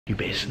You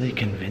basically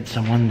convince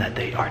someone that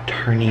they are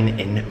turning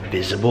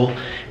invisible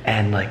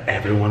and like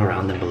everyone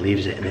around them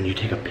believes it, and then you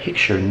take a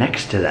picture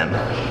next to them.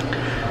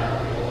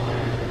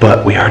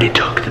 But we already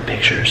took the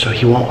picture, so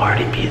he won't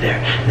already be there.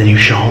 And then you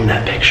show him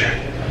that picture,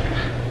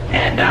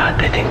 and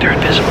they think they're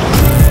invisible.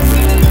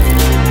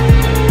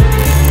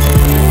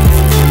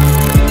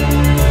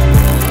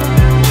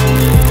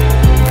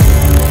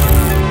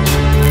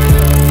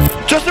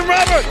 Justin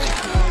Roberts!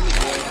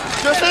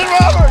 Justin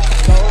Roberts!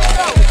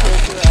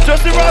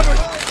 Justin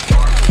Roberts!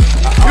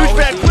 Huge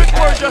fan, quick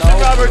word, Justin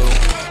Roberts!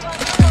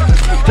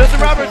 Justin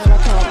Roberts!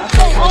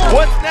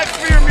 What's next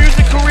for your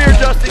music career,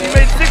 Justin? You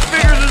made 6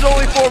 figures, there's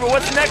only 4, but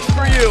what's next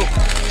for you?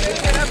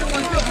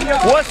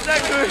 What's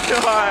next for you?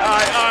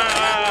 Alright,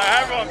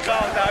 everyone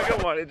calm down.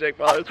 Good morning, Jake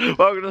Paul.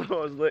 Welcome to the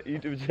most lit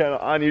YouTube channel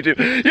on YouTube.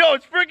 Yo,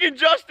 it's freaking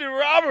Justin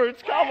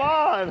Roberts, come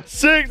on!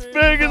 6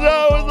 figures,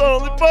 I was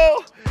only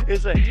 4.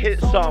 It's a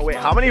hit song. Wait,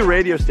 how many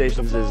radio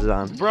stations is it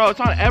on? Bro, it's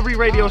on every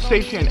radio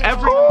station.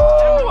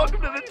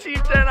 Welcome to the Team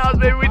 10 house,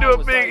 baby. We do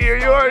it big here.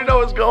 You already know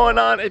what's going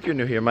on. If you're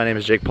new here, my name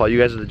is Jake Paul. You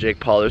guys are the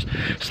Jake Paulers.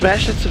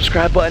 Smash that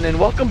subscribe button and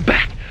welcome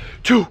back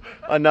to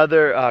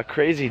another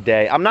crazy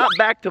day. I'm not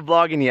back to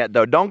vlogging yet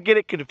though. Don't get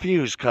it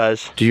confused,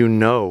 cuz. Do you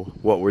know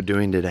what we're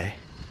doing today?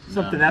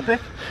 Something epic?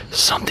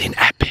 Something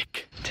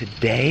epic.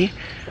 Today,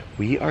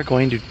 we are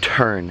going to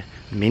turn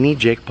Mini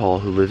Jake Paul,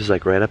 who lives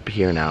like right up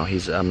here now.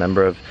 He's a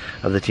member of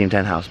the Team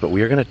 10 house, but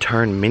we are gonna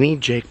turn Mini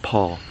Jake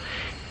Paul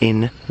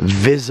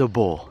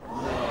invisible.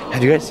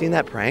 Have you guys seen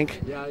that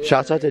prank? Yeah.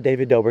 Shouts out to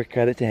David Dobrik,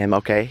 credit to him,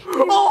 okay?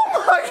 Oh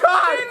my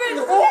god!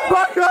 Oh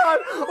my god!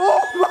 Oh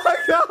my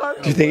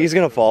god! Do you think he's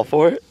gonna fall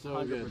for it?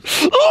 So good.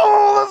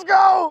 Oh, let's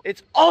go!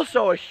 It's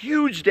also a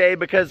huge day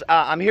because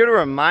I'm here to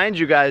remind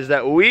you guys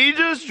that we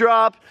just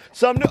dropped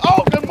some new,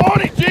 oh, good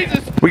morning, Jesus!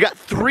 We got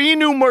 3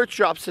 new merch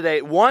drops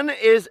today. One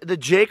is the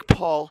Jake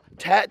Paul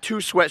tattoo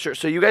sweatshirt,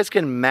 so you guys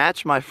can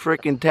match my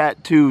freaking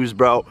tattoos,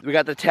 bro. We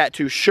got the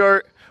tattoo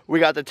shirt, we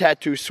got the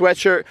tattoo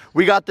sweatshirt,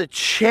 we got the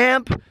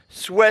champ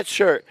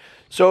sweatshirt.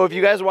 So if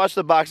you guys watch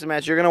the boxing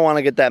match, you're gonna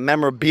wanna get that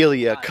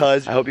memorabilia,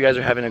 cuz I hope you guys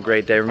are having a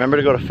great day. Remember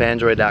to go to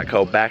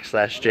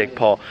fanjoy.co/Jake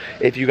Paul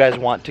if you guys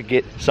want to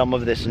get some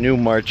of this new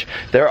merch.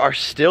 There are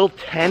still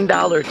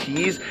 $10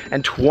 tees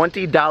and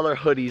 $20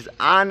 hoodies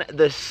on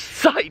the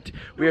site.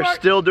 We are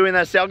still doing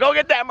that sale. Go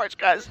get that merch,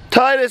 guys.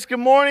 Titus, good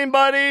morning,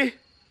 buddy.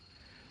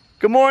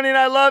 Good morning,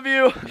 I love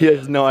you. He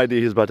has no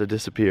idea he's about to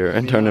disappear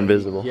and turn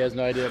invisible. He has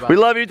no idea about We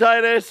love you,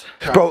 Titus.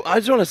 Bro, I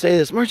just want to say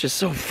this merch is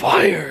so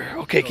fire.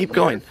 Okay, keep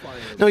going.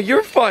 No,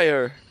 you're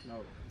fire. No,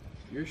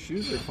 your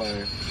shoes are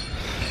fire.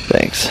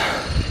 Thanks.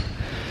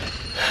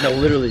 No,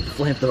 literally,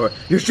 flamethrower.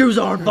 Your shoes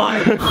are on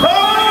fire.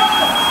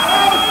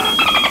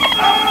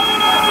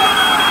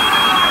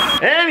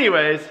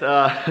 Anyways,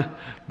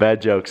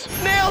 bad jokes.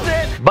 Nailed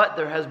it! But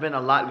there has been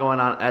a lot going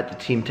on at the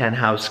Team 10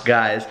 house,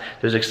 guys.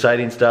 There's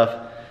exciting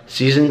stuff.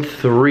 Season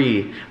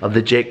 3 of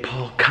the Jake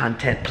Paul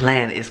content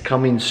plan is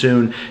coming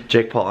soon.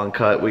 Jake Paul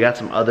Uncut. We got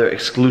some other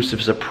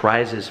exclusive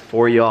surprises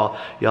for y'all.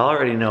 Y'all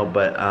already know,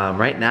 but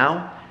right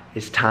now,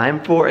 it's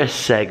time for a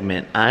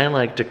segment I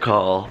like to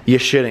call You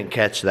Shouldn't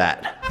Catch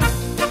That.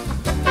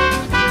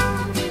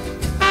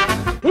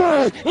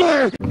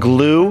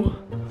 Glue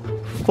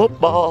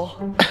football.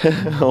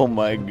 Oh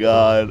my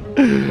god.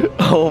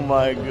 Oh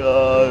my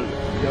god.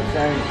 Yo,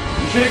 Sammy,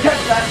 you shouldn't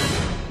catch that.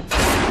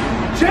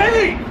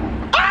 Jake!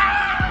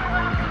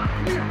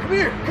 Come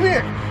here, come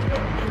here.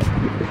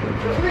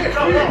 Come here,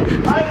 come here.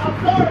 I'm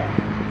sorry.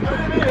 I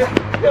didn't mean it.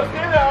 Yo,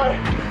 stand that way.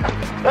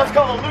 That's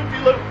called a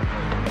loopy-loop.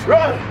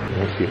 Run.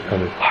 Let's keep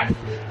coming. Alright,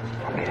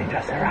 I'm getting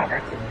Justin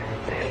Roberts.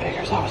 6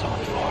 figures, I was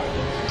only 4.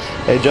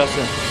 Hey,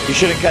 Justin, you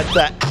shouldn't catch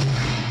that.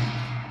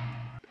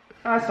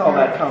 I saw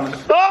that coming.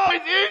 Oh,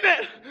 he's eating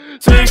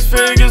it. 6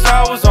 figures,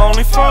 I was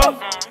only 4.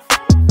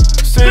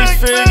 6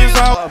 figures,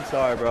 I'm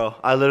sorry, bro.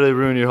 I literally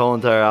ruined your whole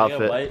entire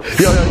outfit.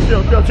 Yo,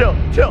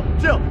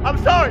 chill. I'm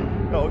sorry.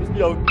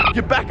 Yo,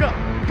 get back up.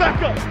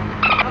 Back up.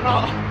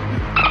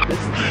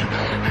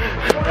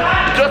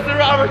 Justin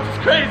Roberts is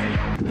crazy.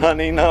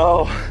 Honey,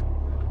 no.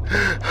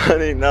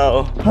 Honey,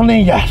 no.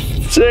 Honey, yes.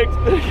 6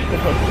 figures.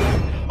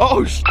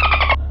 Oh,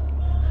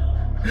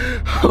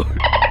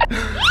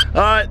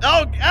 Alright,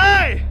 oh,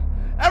 hey!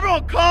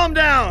 Everyone calm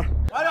down.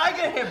 Why did I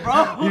get hit,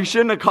 bro? You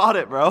shouldn't have caught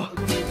it, bro.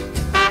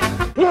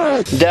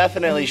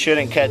 Definitely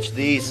shouldn't catch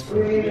these.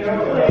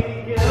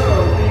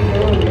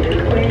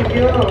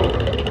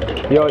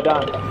 Yo,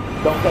 Don,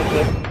 don't catch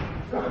this.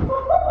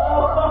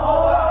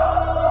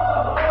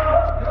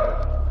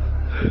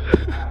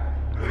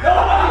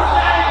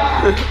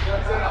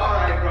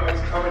 alright, bro,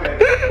 it's coming in.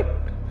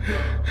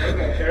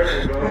 Okay,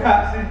 careful, bro.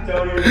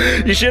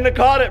 You shouldn't have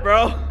caught it,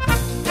 bro.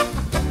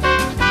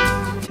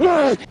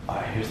 Alright,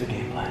 here's the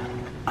game plan.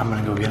 I'm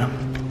gonna go get him.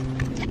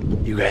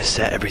 You guys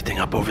set everything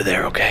up over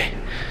there, okay?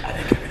 I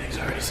think everything's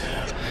already set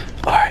up.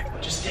 Alright.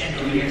 Just stand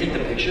over here. Take the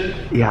picture?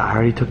 Yeah, I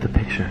already took the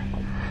picture.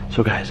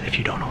 So guys, if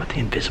you don't know what the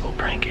invisible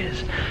prank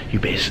is, you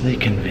basically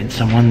convince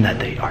someone that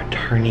they are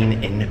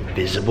turning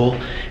invisible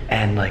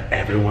and like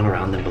everyone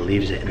around them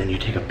believes it, and then you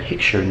take a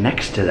picture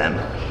next to them.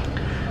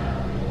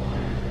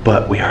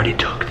 but we already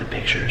took the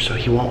picture, so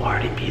he won't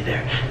already be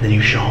there. And then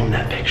you show him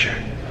that picture,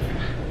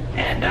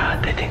 and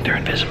they think they're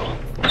invisible.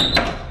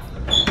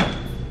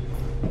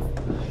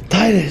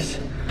 Titus,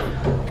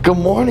 good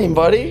morning,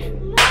 buddy.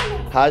 Good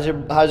morning. How's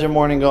your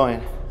morning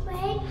going?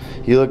 Wait.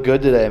 You look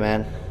good today,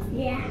 man.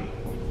 Yeah.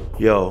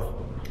 Yo.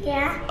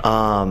 Yeah.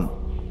 I'm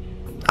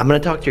gonna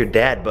talk to your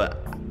dad,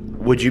 but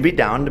would you be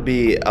down to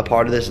be a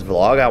part of this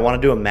vlog? I want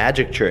to do a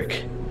magic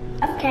trick.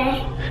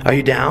 Okay. Are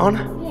you down?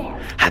 Yeah.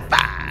 High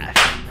five.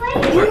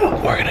 Wait.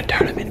 We're gonna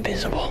turn him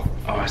invisible.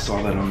 Oh, I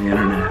saw that on the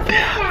internet.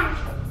 Yeah.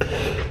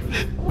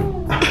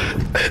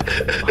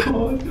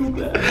 Oh, I feel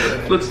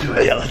bad. Let's do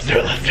it. Yeah, let's do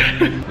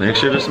it. Make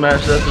sure to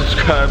smash that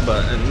subscribe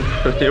button.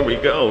 Here we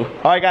go.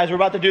 All right, guys, we're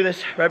about to do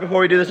this. Right before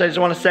we do this, I just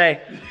want to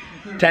say,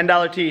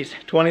 $10 tees,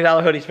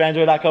 $20 hoodies,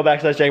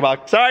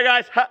 fanjoy.co/jackbox. Sorry,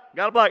 guys. Ha,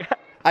 got a plug.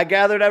 I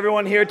gathered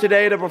everyone here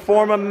today to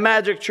perform a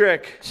magic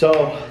trick.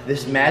 So,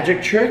 this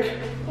magic trick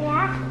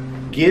Yeah.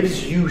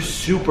 gives you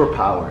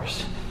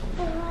superpowers.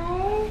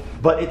 What?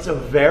 But it's a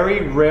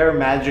very rare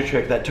magic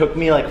trick that took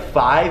me like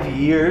 5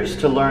 years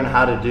to learn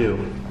how to do.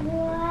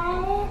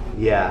 What?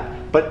 Yeah,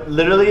 but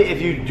literally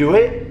if you do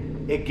it,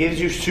 it gives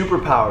you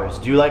superpowers.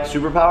 Do you like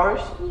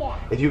superpowers? Yeah.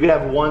 If you could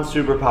have one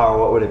superpower,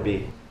 what would it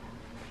be?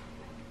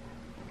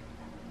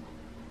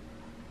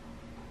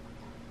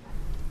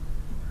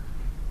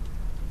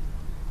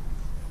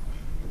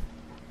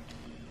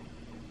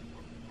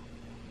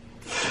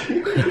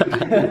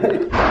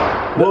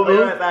 We'll be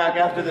right back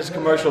after this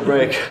commercial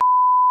break.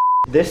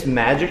 This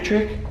magic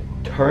trick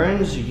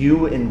turns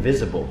you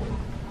invisible.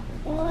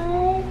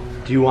 What?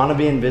 Do you want to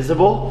be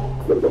invisible?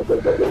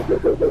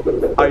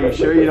 Are you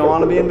sure you don't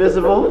want to be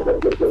invisible?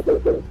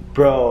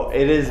 Bro,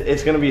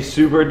 it's gonna be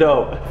super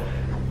dope.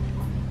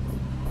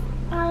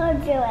 I'll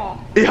do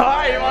it.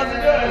 Alright, he wants to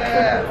do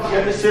it. You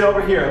have to sit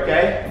over here,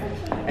 okay?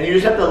 And you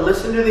just have to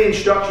listen to the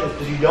instructions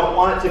because you don't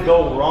want it to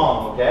go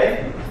wrong,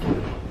 okay?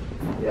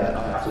 Yeah,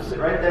 alright, so sit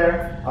right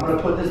there. I'm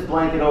gonna put this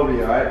blanket over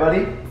you, alright,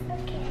 buddy?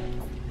 Okay.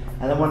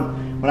 And then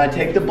when I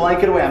take the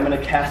blanket away, I'm gonna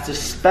cast a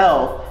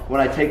spell.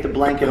 When I take the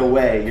blanket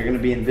away, you're gonna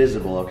be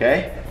invisible,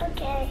 okay?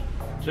 Okay.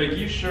 Jake,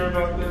 you sure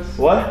about this?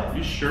 What?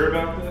 You sure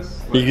about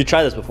this? You could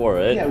try this before,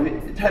 right? Yeah,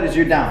 Titus,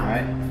 you're down,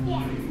 right?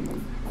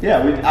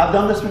 Yeah. Yeah, I've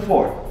done this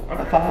before. I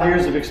have 5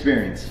 years of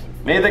experience.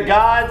 May the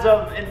gods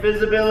of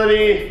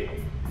invisibility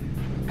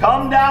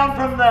come down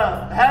from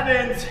the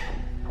heavens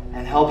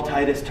and help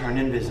Titus turn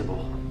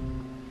invisible.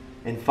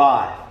 In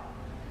 5,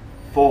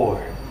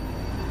 4,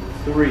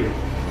 3,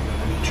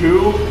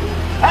 2,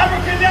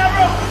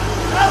 abracadabra!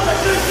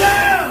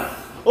 Alakazam!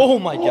 Oh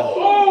my god.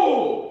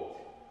 Oh!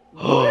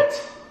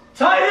 What?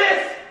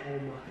 Titus!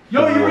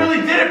 Yo, you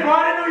really did it, bro.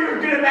 I didn't know you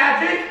were good at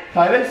magic.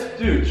 Titus?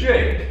 Dude,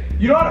 Jake,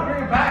 you know how to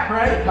bring it back,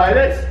 right?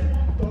 Titus?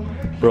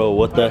 Bro,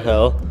 what the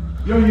hell?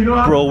 Yo, you know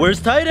how Bro, where's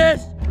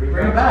Titus?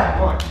 Bring it back.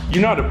 Come on.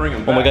 You know how to bring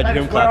him back. Oh my god, you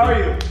hear him Titus, where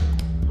are clapping.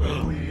 you?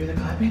 Oh, you hear the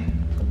clapping?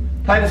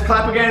 Titus,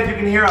 clap again if you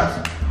can hear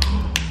us.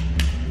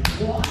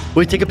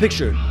 Wait, take a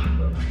picture.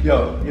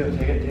 Yo,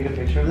 take a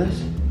picture of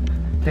this.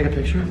 Take a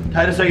picture.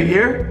 Titus, are you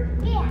here?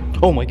 Yeah.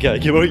 Oh my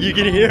god, you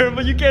can hear him,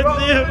 but you can't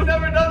see I've him.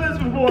 never done this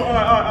before. All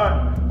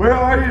right. Where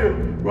are you?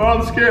 Bro,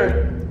 I'm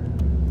scared.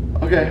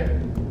 Okay.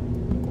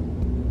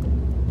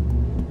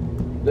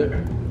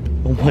 There.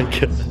 Oh my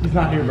god. He's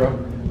not here, bro.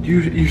 Do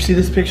you see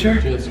this picture?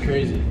 Dude, it's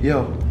crazy.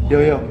 Yo.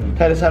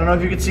 Titus, I don't know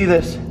if you can see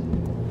this.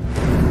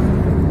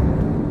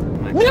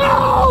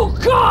 No,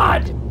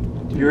 God!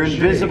 You're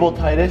invisible,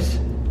 Titus.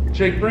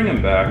 Jake, bring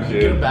him back,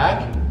 dude. Get him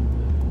back.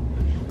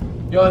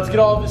 Yo, let's get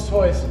all of his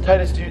toys.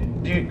 Titus,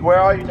 where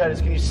are you, Titus?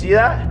 Can you see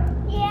that?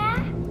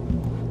 Yeah.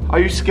 Are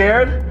you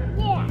scared?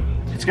 Yeah.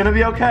 It's gonna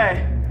be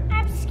okay.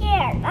 I'm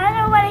scared. I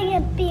don't want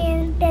to be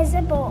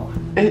invisible.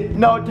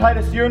 No,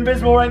 Titus, you're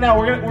invisible right now.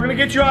 We're gonna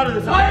get you out of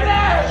this.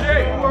 Titus!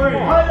 Jake, don't worry.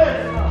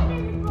 Titus!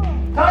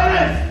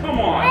 Titus! Come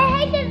I on.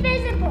 hate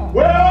invisible.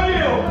 Where are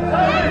you?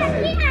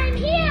 I'm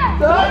here.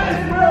 Titus,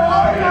 where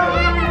are you?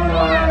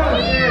 I'm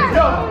here.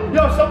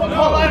 Yo, someone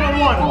call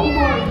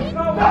 911.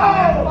 No!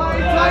 Titus!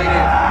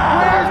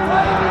 Where's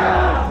Titus?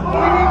 We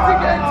need to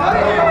get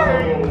Titus!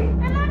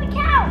 I'm on the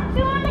couch.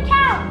 Do on the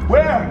couch.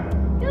 Where?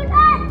 Do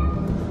that.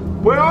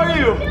 Where are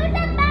you? Do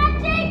the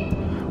magic.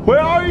 Where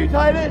are you,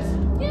 Titus?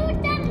 Do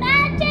the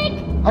magic.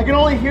 I can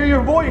only hear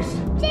your voice.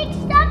 Jake,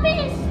 stop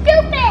being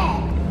stupid.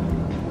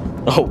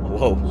 Oh,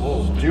 whoa.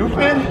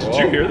 Stupid? Did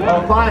you hear that?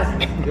 Oh,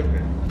 fine.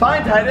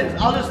 Fine, Titus.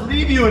 I'll just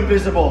leave you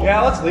invisible.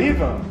 Yeah, let's leave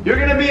him. You're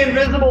gonna be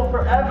invisible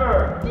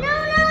forever. No.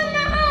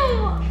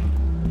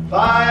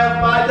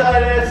 Bye,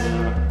 Titus.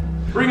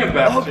 Bring him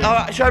back, Oh,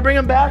 Jake. should I bring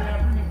him back?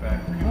 Bring him back.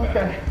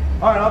 Okay.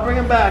 All right, I'll bring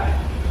him back.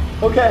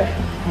 Okay.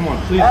 Come on,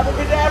 please.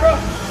 Abracadabra,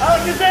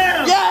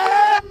 Alakazam!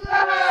 Yes!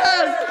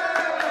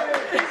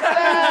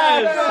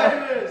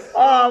 Yes!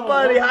 Oh,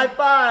 buddy, high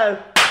five.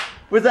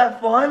 Was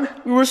that fun?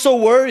 We were so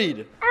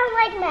worried. I don't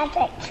like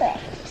magic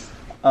tricks.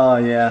 Oh,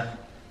 yeah.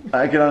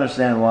 I can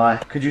understand why.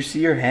 Could you see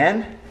your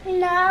hand?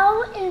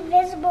 No,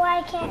 invisible,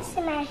 I can't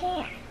see my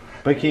hand.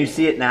 But can you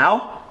see it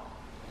now?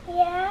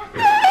 Yeah.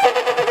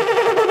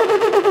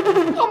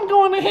 I'm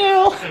going to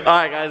hell.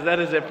 Alright guys, that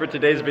is it for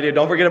today's video.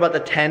 Don't forget about the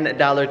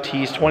 $10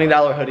 tees, $20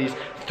 hoodies,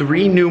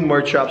 3 new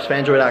merch shops,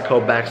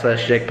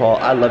 fanjoy.co/Jake Paul.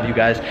 I love you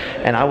guys,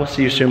 and I will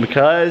see you soon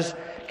because,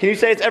 can you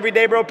say it's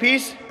everyday bro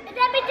peace? It's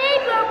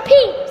everyday bro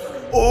peeps.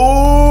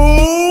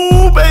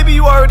 Oh, baby,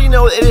 you already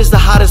know it is the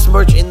hottest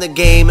merch in the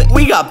game.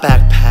 We got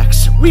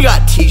backpacks, we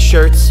got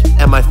t-shirts,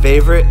 and my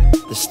favorite,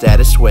 the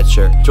status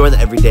sweatshirt. Join the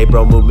everyday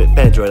bro movement,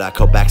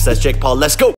 fanjoy.co/Jake Paul. Let's go.